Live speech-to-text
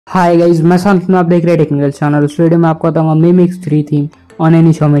Hi guys, मैं शांतनु, आप देख रहे हैं टेक्निकल चैनल। इस वीडियो में आपको बताऊंगा मी mix 3 theme on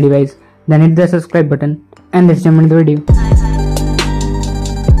any Xiaomi device. Then hit the subscribe button and let's jump into the video.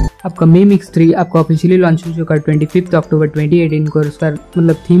 आपका मी मिक्स 3 आपका ऑफिशियली लॉन्च हो चुका है 25 अक्टूबर 2018 को। उसका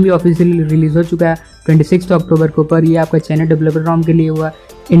थीम भी ऑफिशियली रिलीज हो चुका है 26 अक्टूबर को। पर ये आपका चाइना डेवलपर रोम के लिए हुआ,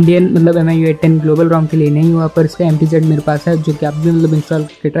 इंडियन MIUI 10 ग्लोबल रोम के लिए नहीं हुआ। पर इसका MTZ मेरे पास है, जो कि आप भी इंस्टॉल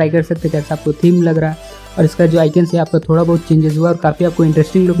करके ट्राई कर सकते हैं कैसा आपको थीम लग रहा है। और इसका जो आइकन है आपका थोड़ा बहुत चेंजेस हुआ और काफ़ी आपको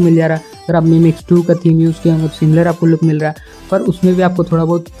इंटरेस्टिंग लुक मिल जा रहा है। अगर आप मी मिक्स 2 का थीम यूज़ किया सिमिलर आपको लुक मिल रहा है, पर उसमें भी आपको थोड़ा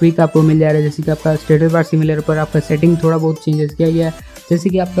बहुत ट्विक आपको मिल जा रहा है। जैसे कि आपका स्टेटस बार सिमिलर, पर आपका सेटिंग थोड़ा बहुत चेंजेस किया गया है। जैसे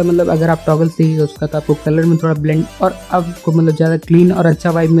कि आपका अगर आप टॉगल्स देखिएगा उसका, तो आपको कलर में थोड़ा ब्लेंड और आपको ज़्यादा क्लीन और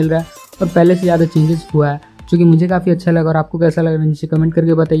अच्छा वाइब मिल रहा है और पहले से ज़्यादा चेंजेस हुआ है, जो कि मुझे काफ़ी अच्छा लगा। और आपको कैसा लग रहा है नीचे कमेंट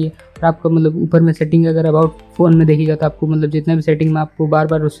करके बताइए। और आपको ऊपर में सेटिंग अगर अबाउट फ़ोन में देखिएगा तो आपको जितने भी सेटिंग में आपको बार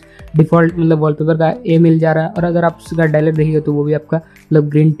बार उस डिफ़ॉल्ट वॉलपेपर का मिल जा रहा है। और अगर आप उसका डायलर देखिएगा तो वो भी आपका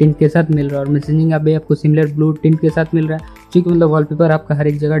ग्रीन टिंट के साथ मिल रहा है। और मैसेजिंग भी आपको सिमिलर ब्लू टिंट के साथ मिल रहा है, जो कि वॉलपेपर आपका हर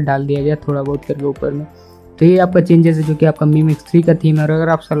एक जगह डाल दिया गया थोड़ा बहुत करके ऊपर में। तो ये आपका चेंजेस है जो कि आपका मी मिक्स 3 का थीम है। और अगर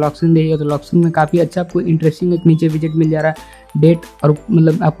आप उसका लॉक स्क्रीन देखिएगा तो लॉक स्क्रीन में काफ़ी अच्छा आपको इंटरेस्टिंग एक नीचे विजेट मिल जा रहा है, डेट, और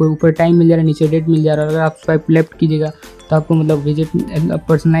आपको ऊपर टाइम मिल जा रहा है, नीचे डेट मिल जा रहा है। अगर आप स्वाइप लेफ्ट कीजिएगा तो आपको विजेट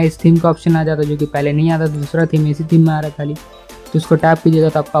पर्सनलाइज थीम का ऑप्शन आ जाता है, जो कि पहले नहीं आता था। दूसरा थीम इसी थीम में आ रहा है खाली, तो उसको टैप कीजिएगा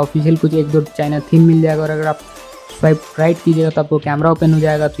तो आपका ऑफिशियल कुछ 1-2 चाइना थीम मिल जाएगा। और अगर आप स्वाइप राइट कीजिएगा तो आपको कैमरा ओपन हो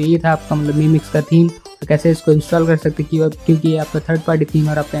जाएगा। तो ये था आपका मी मिक्स का थीम। तो कैसे इसको इंस्टॉल कर सकते हैं, क्योंकि ये आपका थर्ड पार्टी थीम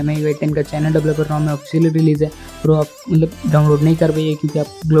और आपका MIUI 10 का चाइना डेवलपर रोम में ऑफिशियली रिलीज़ है। तो आप डाउनलोड नहीं कर पाइए, क्योंकि आप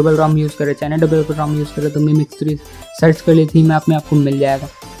ग्लोबल रोम यूज़ करें, चाइना डेवलपर रोम यूज़ करें, तो मी मिक्स 3 सर्च कर लिए थीम ऐप में आपको मिल जाएगा।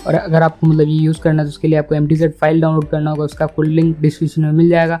 और अगर आपको ये यूज़ करना है तो उसके लिए आपको MTZ फाइल डाउनलोड करना होगा, उसका फुल लिंक डिस्क्रिप्शन में मिल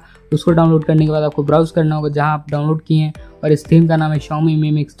जाएगा। उसको डाउनलोड करने के बाद आपको ब्राउज करना होगा जहाँ आप डाउनलोड किए हैं। और इस थीम का नाम है Xiaomi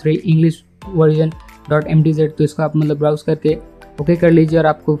Mi Mix 3 English version .mtz। तो इसको आप ब्राउज करके ओके कर लीजिए।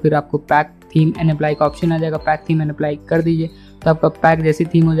 और फिर आपको पैक थीम एंड अप्लाई का ऑप्शन आ जाएगा। पैक थीम एंड अप्लाई कर दीजिए तो आपका पैक जैसी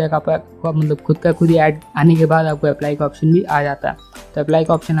थीम हो जाएगा। आपका खुद का खुद ही ऐड आने के बाद आपको अप्लाई का ऑप्शन भी आ जाता है। तो अप्लाई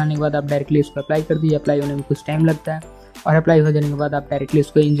का ऑप्शन आने के बाद आप डायरेक्टली उसको अप्लाई कर दीजिए। अप्लाई होने में कुछ टाइम लगता है और अप्लाई हो जाने के बाद आप डायरेक्टली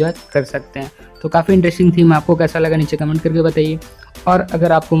उसको एंजॉय कर सकते हैं। तो काफ़ी इंटरेस्टिंग थीम, आपको कैसा लगा नीचे कमेंट करके बताइए। और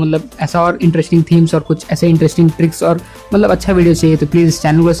अगर आपको ऐसा और इंटरेस्टिंग थीम्स और कुछ ऐसे इंटरेस्टिंग ट्रिक्स और अच्छा वीडियो चाहिए तो प्लीज़ इस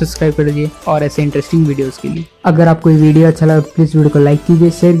चैनल को सब्सक्राइब कर दीजिए और ऐसे इंटरेस्टिंग वीडियोस के लिए। अगर आपको ये वीडियो अच्छा लगा तो प्लीज़ वीडियो को लाइक कीजिए,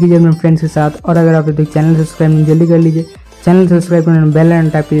 शेयर कीजिए अपने फ्रेंड्स के साथ। और अगर आप चैनल सब्सक्राइब नहीं जल्दी कर लीजिए, चैनल सब्सक्राइब करने में बेल आइकन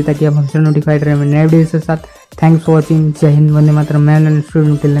टैप कीजिए ताकि आप हमसे नोटिफाइड रहें नए वीडियो के साथ। Thanks for watching. जय हिंद, वंदे मातरम। मैं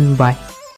स्टूडेंट, बाय।